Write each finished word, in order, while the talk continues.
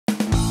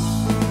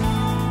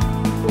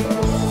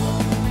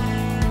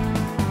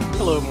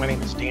my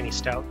name is Danny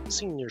Stout,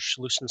 Senior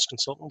Solutions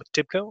Consultant with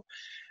TIBCO.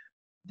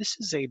 This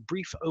is a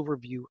brief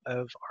overview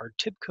of our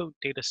TIBCO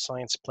data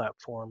science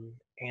platform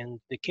and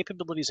the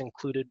capabilities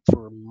included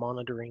for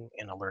monitoring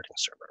and alerting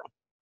server.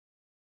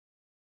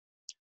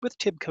 With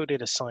TIBCO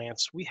data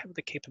science, we have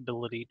the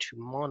capability to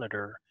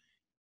monitor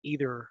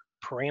either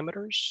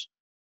parameters,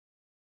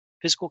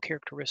 physical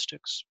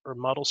characteristics, or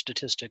model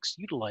statistics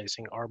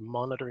utilizing our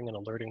monitoring and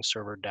alerting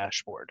server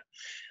dashboard.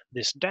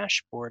 This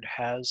dashboard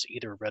has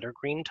either red or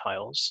green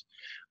tiles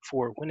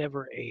for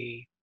whenever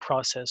a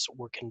process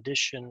or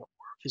condition or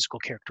physical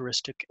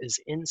characteristic is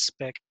in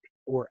spec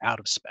or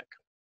out of spec.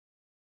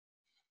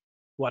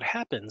 What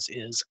happens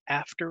is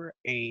after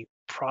a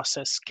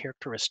process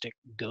characteristic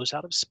goes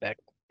out of spec,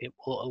 it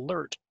will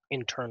alert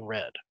and turn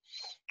red.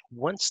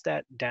 Once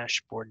that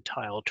dashboard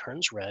tile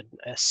turns red,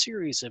 a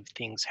series of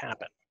things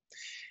happen.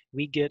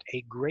 We get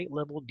a great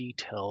level of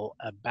detail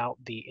about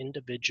the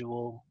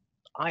individual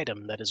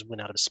item that has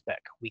went out of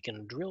spec. We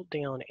can drill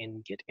down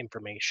and get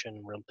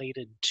information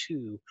related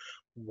to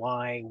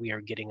why we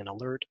are getting an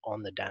alert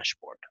on the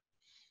dashboard.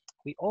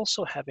 We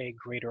also have a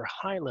greater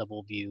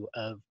high-level view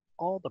of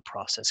all the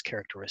process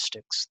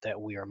characteristics that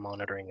we are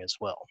monitoring as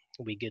well.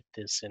 We get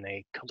this in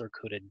a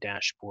color-coded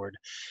dashboard,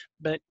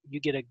 but you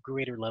get a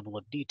greater level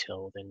of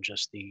detail than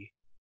just the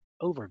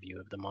overview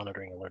of the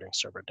monitoring alerting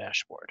server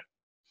dashboard.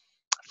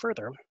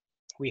 Further,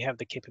 we have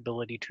the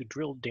capability to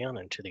drill down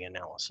into the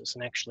analysis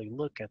and actually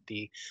look at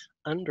the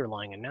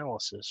underlying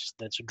analysis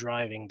that's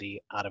driving the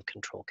out of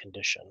control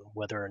condition,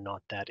 whether or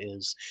not that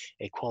is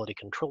a quality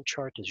control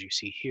chart, as you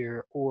see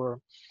here, or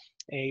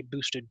a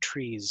boosted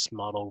trees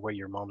model where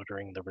you're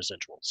monitoring the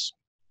residuals.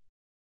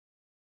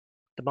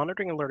 The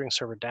monitoring alerting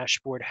server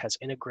dashboard has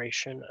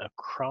integration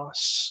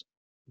across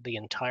the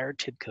entire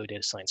TIBCO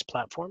data science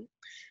platform.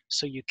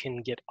 So you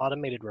can get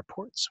automated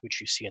reports, which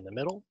you see in the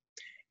middle.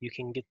 You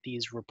can get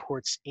these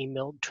reports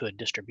emailed to a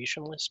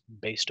distribution list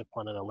based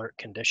upon an alert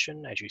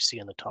condition, as you see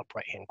in the top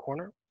right-hand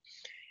corner.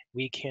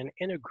 We can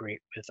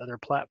integrate with other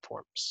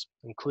platforms,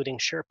 including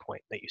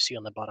SharePoint that you see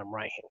on the bottom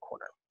right-hand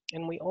corner.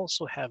 And we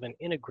also have an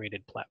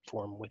integrated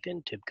platform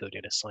within TIBCO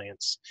Data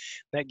Science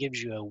that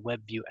gives you a web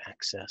view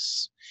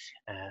access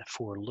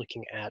for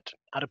looking at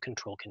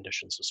out-of-control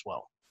conditions as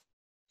well.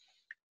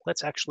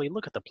 Let's actually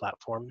look at the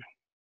platform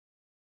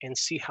and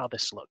see how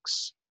this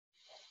looks.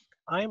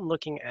 I'm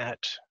looking at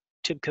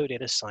TIBCO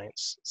Data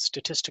Science,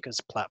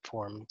 Statistica's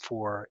platform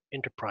for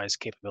enterprise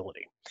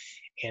capability.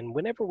 And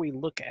whenever we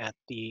look at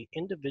the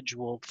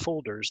individual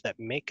folders that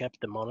make up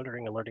the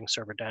monitoring alerting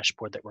server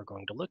dashboard that we're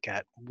going to look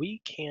at,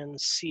 we can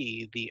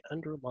see the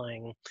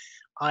underlying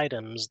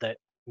items that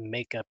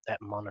make up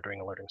that monitoring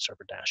alerting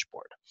server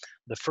dashboard.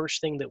 The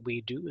first thing that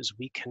we do is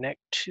we connect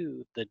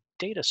to the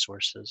data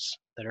sources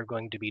that are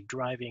going to be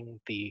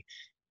driving the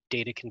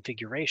data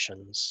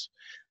configurations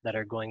that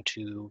are going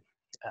to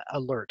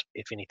alert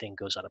if anything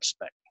goes out of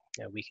spec.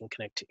 We can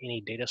connect to any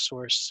data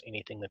source,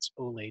 anything that's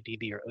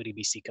OLADB or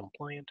ODBC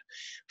compliant,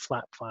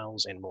 flat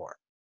files, and more.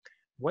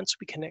 Once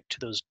we connect to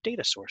those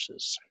data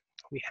sources,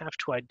 we have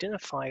to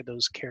identify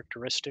those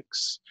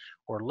characteristics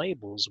or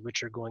labels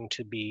which are going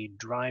to be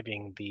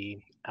driving the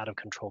out of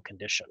control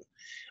condition.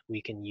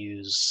 We can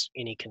use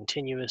any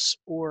continuous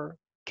or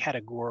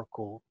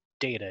categorical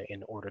data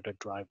in order to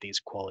drive these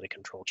quality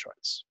control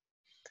charts.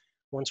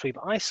 Once we've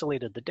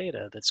isolated the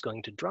data that's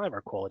going to drive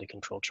our quality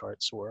control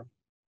charts or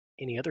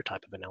any other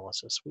type of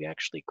analysis, we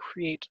actually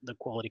create the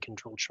quality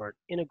control chart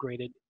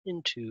integrated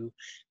into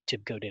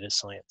TIBCO Data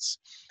Science.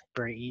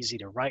 Very easy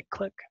to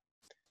right-click,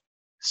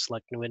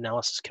 select new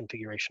analysis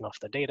configuration off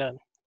the data,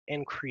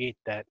 and create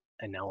that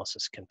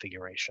analysis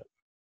configuration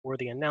or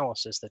the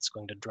analysis that's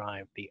going to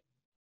drive the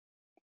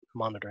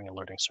monitoring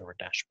alerting server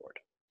dashboard.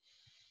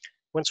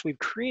 Once we've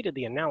created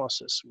the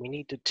analysis, we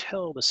need to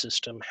tell the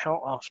system how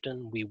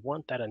often we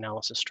want that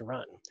analysis to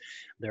run.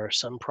 There are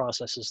some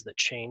processes that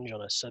change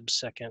on a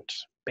sub-second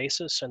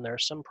basis, and there are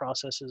some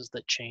processes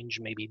that change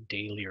maybe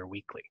daily or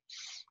weekly.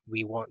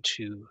 We want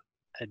to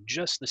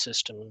adjust the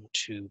system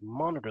to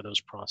monitor those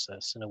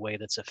processes in a way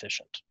that's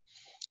efficient.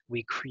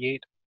 We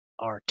create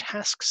our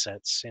task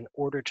sets in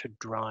order to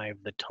drive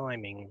the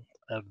timing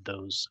of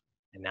those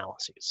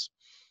analyses.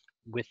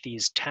 With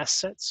these task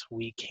sets,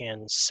 we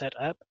can set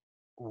up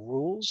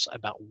rules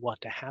about what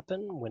to happen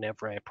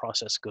whenever a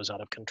process goes out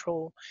of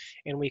control,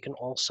 and we can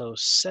also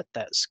set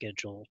that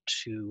schedule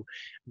to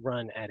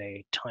run at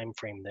a time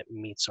frame that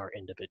meets our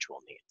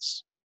individual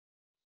needs.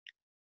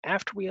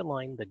 After we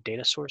align the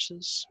data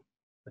sources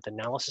with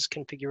analysis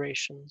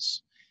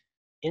configurations,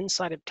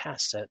 inside of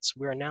task sets,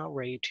 we are now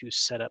ready to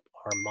set up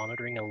our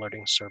monitoring and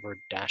alerting server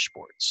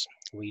dashboards.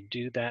 We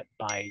do that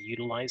by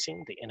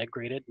utilizing the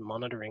integrated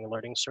monitoring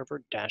alerting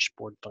server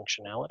dashboard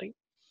functionality.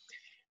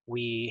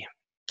 We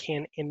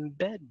can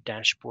embed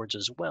dashboards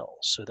as well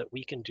so that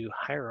we can do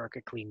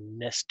hierarchically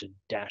nested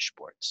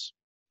dashboards.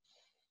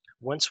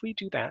 Once we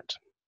do that,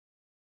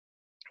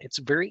 it's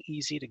very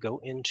easy to go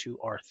into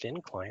our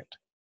thin client.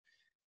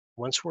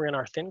 Once we're in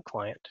our thin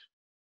client,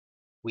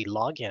 we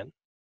log in.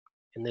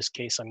 In this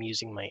case, I'm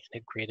using my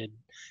integrated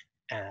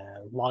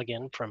log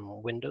in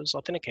from Windows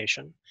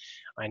Authentication.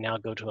 I now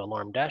go to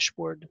Alarm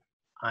Dashboard.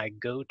 I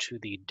go to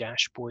the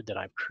dashboard that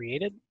I've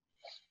created,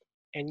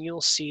 and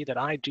you'll see that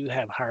I do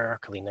have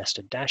hierarchically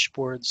nested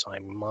dashboards.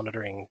 I'm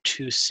monitoring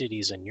 2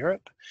 cities in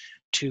Europe,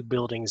 2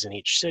 buildings in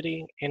each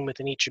city, and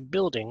within each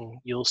building,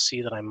 you'll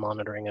see that I'm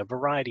monitoring a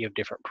variety of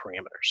different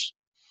parameters.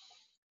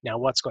 Now,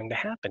 what's going to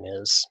happen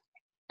is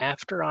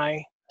after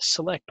I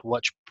select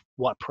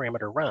what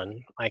parameter run,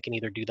 I can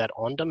either do that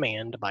on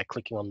demand by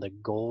clicking on the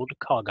gold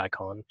cog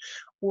icon,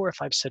 or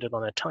if I've set it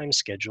on a time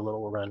schedule, it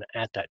will run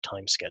at that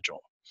time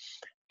schedule.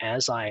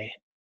 As I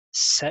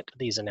set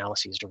these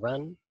analyses to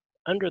run,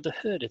 under the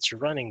hood, it's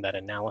running that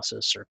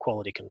analysis or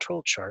quality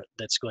control chart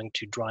that's going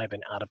to drive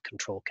an out of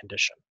control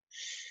condition.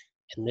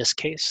 In this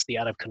case, the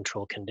out of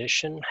control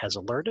condition has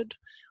alerted.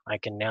 I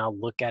can now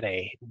look at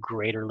a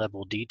greater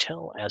level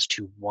detail as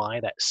to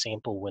why that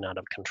sample went out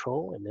of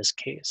control. In this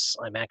case,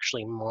 I'm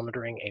actually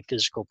monitoring a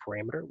physical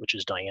parameter, which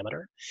is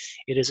diameter.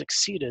 It has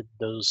exceeded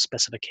those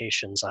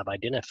specifications I've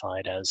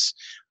identified as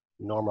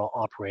normal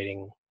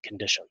operating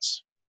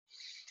conditions.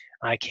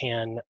 I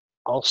can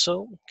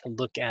also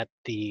look at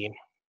the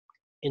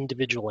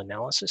individual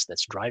analysis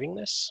that's driving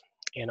this,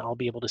 and I'll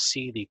be able to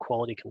see the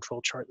quality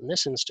control chart in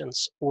this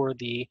instance, or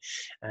the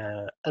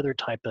other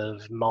type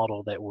of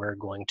model that we're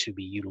going to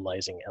be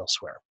utilizing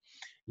elsewhere.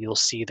 You'll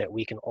see that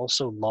we can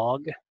also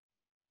log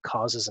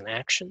causes and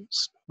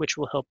actions, which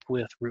will help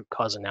with root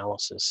cause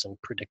analysis and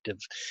predictive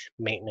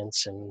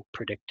maintenance and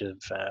predictive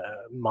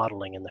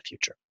modeling in the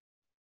future.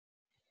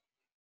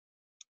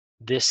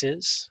 This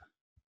is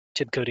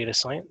TIBCO Data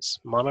Science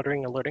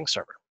Monitoring Alerting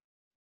Server.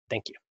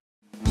 Thank you.